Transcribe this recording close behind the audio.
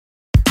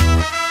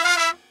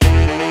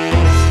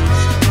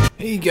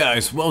Hey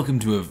guys, welcome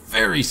to a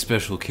very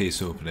special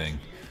case opening.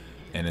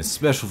 And it's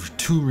special for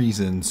two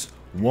reasons.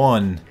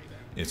 One,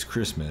 it's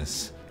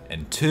Christmas.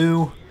 And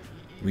two,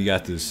 we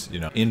got this,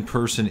 in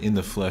person, in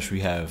the flesh,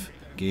 we have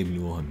Gabe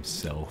Newell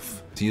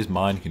himself. He has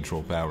mind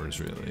control powers,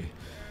 really.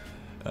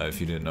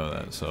 If you didn't know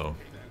that. So,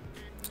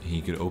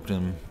 he could open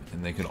them,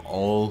 and they could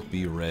all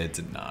be reds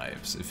and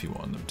knives if you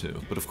want them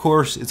to. But of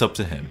course, it's up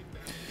to him.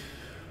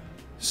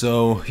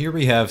 So, here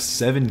we have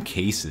 7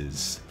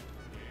 cases.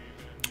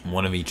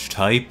 One of each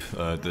type,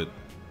 the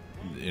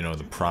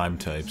prime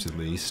types at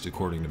least,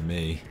 according to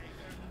me.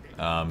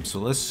 So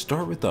let's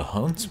start with the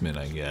Huntsman,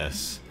 I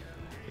guess.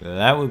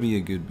 That would be a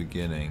good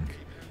beginning.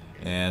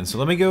 And so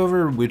let me go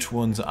over which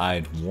ones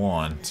I'd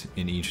want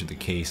in each of the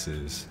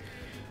cases,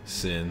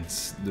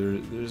 since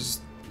there's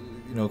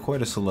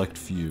quite a select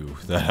few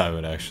that I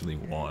would actually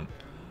want.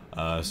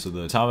 So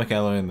the Atomic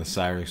Alloy and the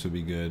Cyrix would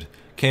be good.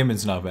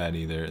 Gaben's not bad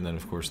either, and then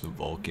of course the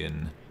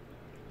Vulcan.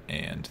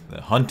 And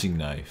the hunting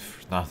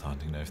knife, not the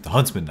hunting knife, the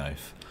huntsman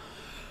knife.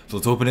 So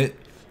let's open it.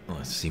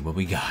 Let's see what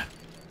we got.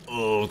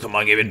 Oh, come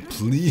on, Gaben,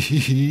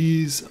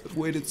 please. I've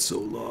waited so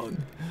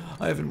long.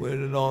 I haven't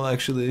waited at all,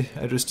 actually.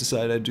 I just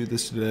decided I'd do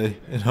this today.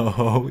 And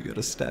oh, we got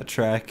a stat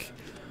track.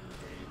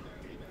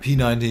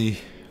 P90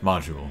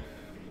 module.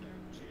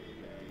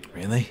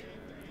 Really?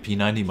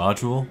 P90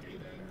 module?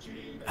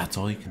 That's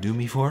all you can do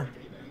me for?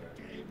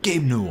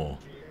 Gabe Newell.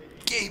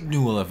 Gabe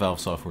Newell at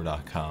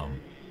valvesoftware.com.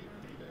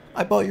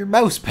 I bought your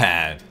mouse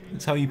pad.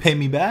 That's how you pay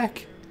me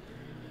back?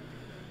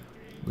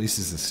 At least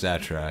it's a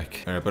stat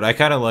track. Alright, but I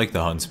kind of like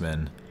the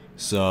Huntsman.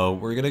 So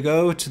we're going to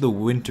go to the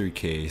winter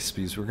case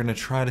because we're going to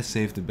try to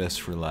save the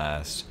best for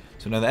last.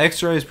 So now the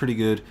X-Ray is pretty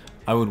good.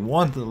 I would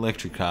want the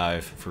Electric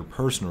Hive for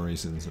personal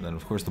reasons. And then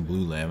of course the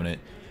blue laminate.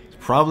 It's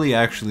probably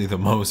actually the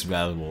most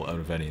valuable out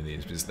of any of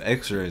these because the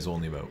X-Ray is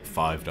only about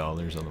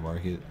 $5 on the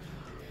market.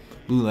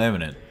 Blue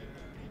laminate.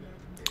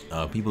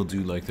 People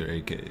do like their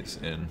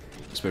AKs, and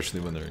especially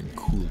when they're in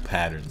cool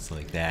patterns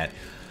like that.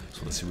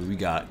 So let's see what we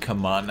got.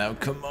 Come on now,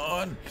 come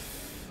on!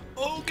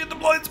 Oh, get the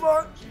blind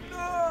spot!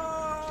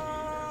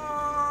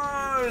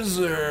 Oh,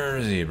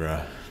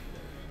 zebra.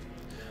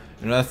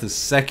 That's the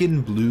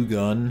second blue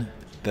gun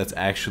that's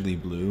actually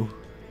blue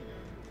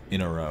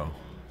in a row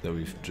that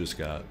we've just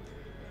got.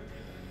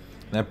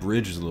 That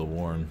bridge is a little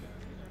worn.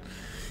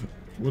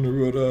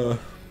 Wonder what,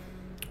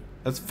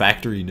 that's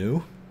factory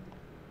new?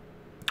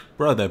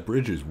 Bro, that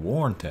bridge is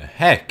worn to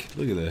heck.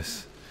 Look at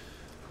this.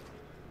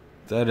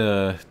 That,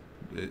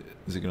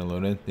 is it gonna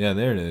load in? Yeah,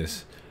 there it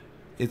is.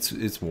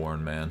 It's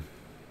worn, man.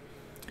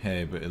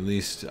 Hey, but at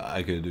least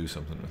I could do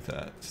something with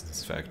that since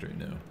it's factory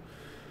new.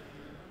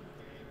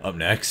 Up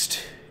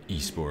next,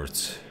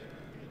 esports.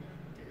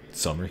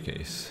 Summer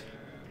case.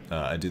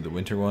 I did the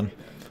winter one.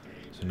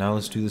 So now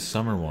let's do the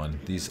summer one.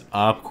 These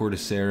Op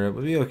Corticera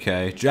will be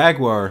okay.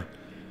 Jaguar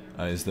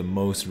is the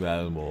most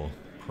valuable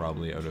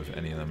probably out of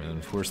any of them, and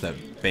of course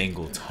that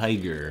Bengal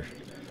Tiger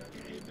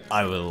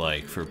I would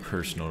like for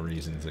personal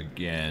reasons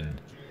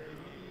again.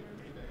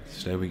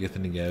 Instead we get the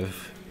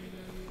Negev.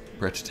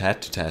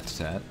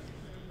 Tat.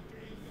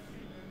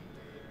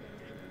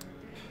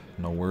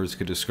 No words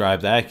could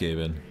describe that,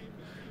 Gaben.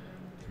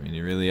 I mean,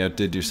 you really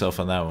outdid yourself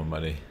on that one,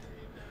 buddy.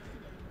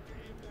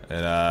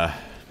 And I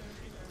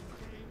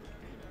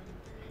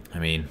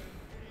mean,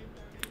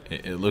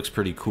 it looks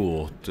pretty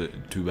cool.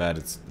 Too bad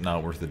it's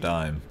not worth a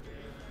dime.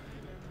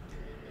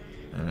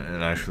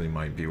 It actually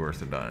might be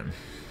worth a dime.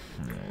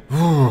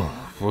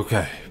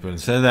 Okay, but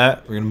instead of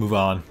that, we're going to move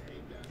on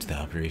to the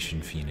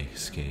Operation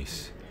Phoenix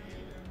case.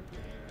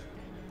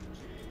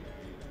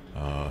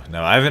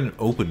 Now, I haven't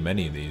opened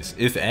many of these,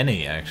 if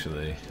any,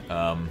 actually.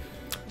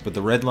 But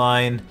the red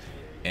line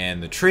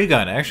and the tree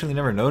gun, I actually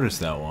never noticed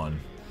that one.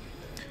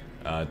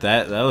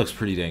 That looks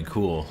pretty dang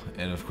cool.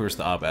 And of course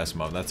the Op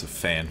Asimov, that's a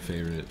fan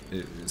favorite.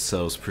 It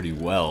sells pretty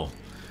well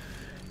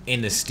in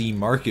the Steam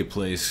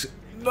marketplace.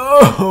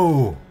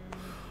 No!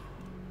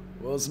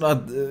 Well, it's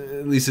not,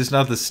 at least it's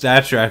not the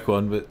stat track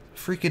one, but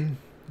freaking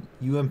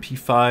UMP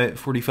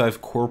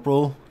 45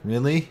 Corporal?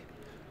 Really?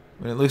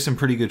 I mean, it looks in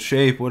pretty good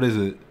shape. What is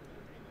it?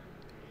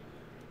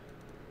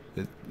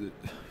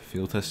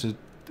 Field tested?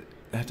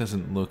 That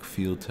doesn't look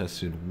field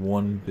tested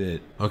one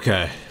bit.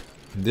 Okay.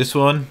 This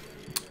one,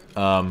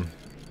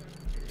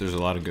 there's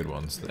a lot of good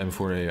ones. The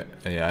M4A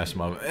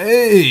Asimov.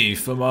 Hey!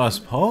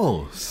 FAMAS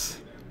Pulse!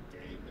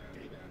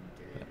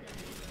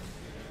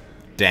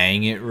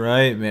 Dang it,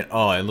 right? Man,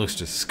 oh, it looks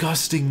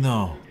disgusting,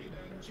 though.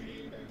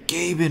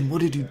 Gaben,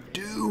 what did you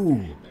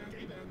do?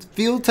 It's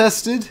field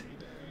tested?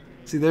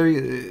 See, there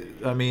you...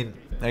 I mean,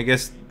 I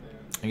guess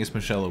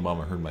Michelle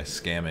Obama heard my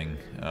scamming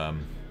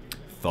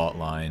thought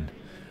line.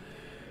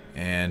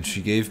 And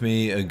she gave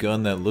me a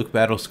gun that looked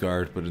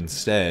battle-scarred, but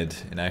instead,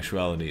 in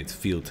actuality, it's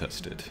field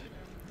tested.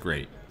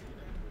 Great.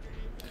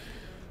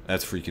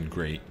 That's freaking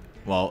great.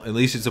 Well, at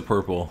least it's a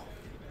purple.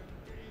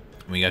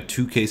 We got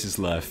 2 cases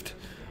left.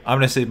 I'm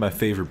going to save my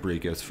favorite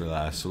breakouts for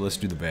last, so let's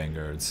do the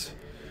Vanguards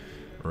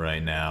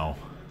right now.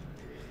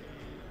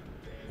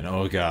 And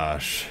oh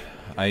gosh,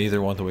 I either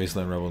want the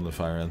Wasteland Rebel and the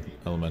Fire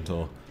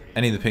Elemental.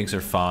 Any of the pinks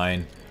are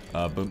fine.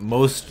 But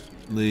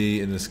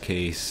mostly in this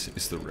case,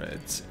 it's the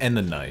reds and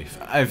the knife.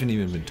 I haven't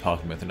even been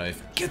talking about the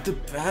knife. Get the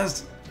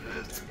pass.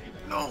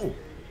 No.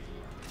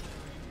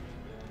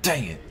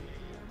 Dang it.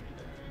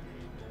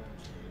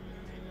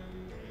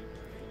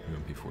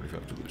 UMP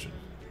 45 delusion.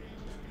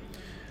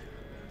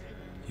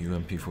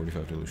 UMP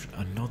 45 delusion.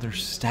 Another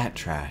stat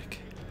track.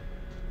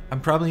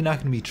 I'm probably not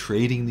going to be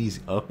trading these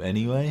up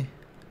anyway,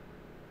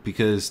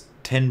 because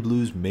 10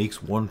 blues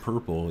makes 1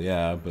 purple.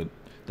 Yeah, but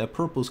that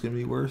purple's going to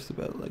be worth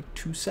about like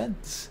 2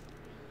 cents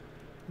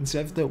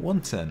instead of that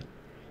 1 cent.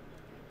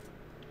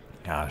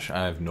 Gosh,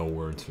 I have no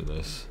words for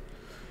this.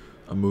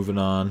 I'm moving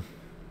on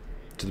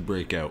to the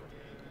breakout.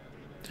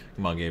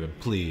 Come on, Gaben,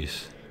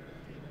 please.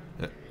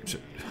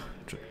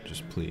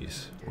 Just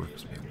please work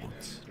with me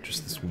once.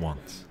 Just this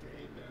once.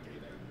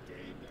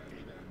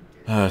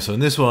 So in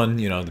this one,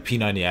 you know, the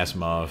P90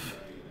 Asimov,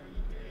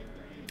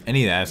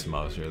 any of the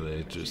Asimovs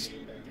really, just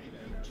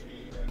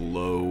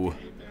blow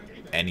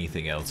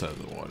anything else out of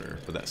the water.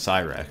 But that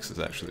Cyrex is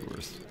actually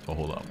worth a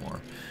whole lot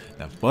more.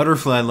 Now,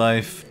 Butterfly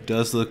Life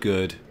does look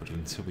good, but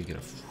until we get a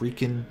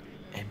freaking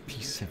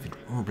MP7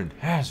 Urban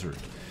Hazard,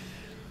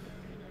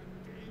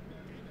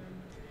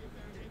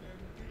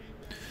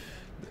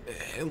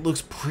 it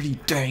looks pretty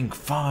dang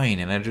fine,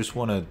 and I just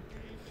want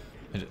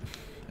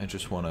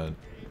to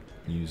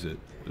use it.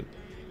 But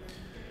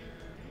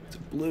it's a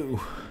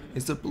blue.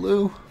 It's a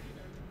blue.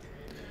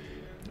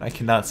 I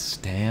cannot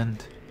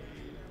stand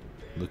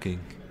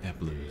looking at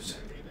blues.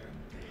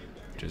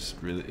 It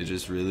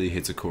just really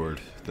hits a chord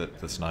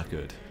that's not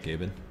good.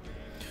 Gaben.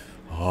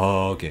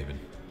 Oh, Gaben.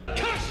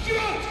 Cast you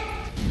out.